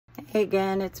Hey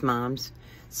again, it's Moms.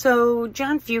 So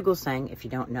John Fugelsang, if you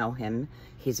don't know him,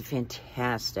 he's a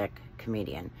fantastic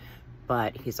comedian,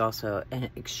 but he's also an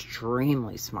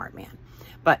extremely smart man.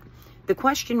 But the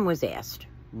question was asked,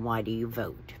 why do you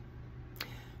vote?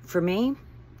 For me,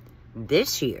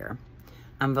 this year,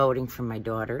 I'm voting for my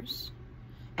daughters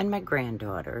and my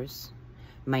granddaughters,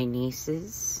 my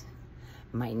nieces,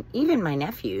 even my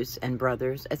nephews and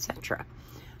brothers, etc.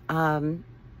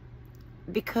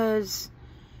 Because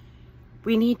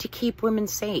we need to keep women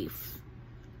safe.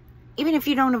 Even if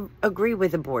you don't agree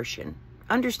with abortion,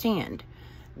 understand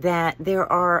that there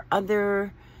are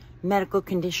other medical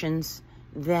conditions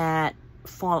that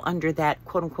fall under that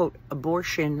quote-unquote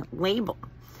abortion label.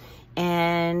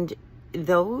 And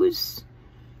those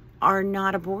are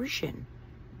not abortion,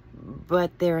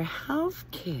 but they're health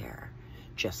care,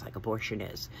 just like abortion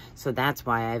is. So that's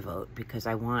why I vote, because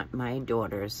I want my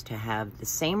daughters to have the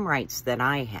same rights that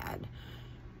I had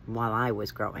while I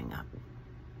was growing up.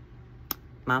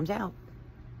 Mom's out.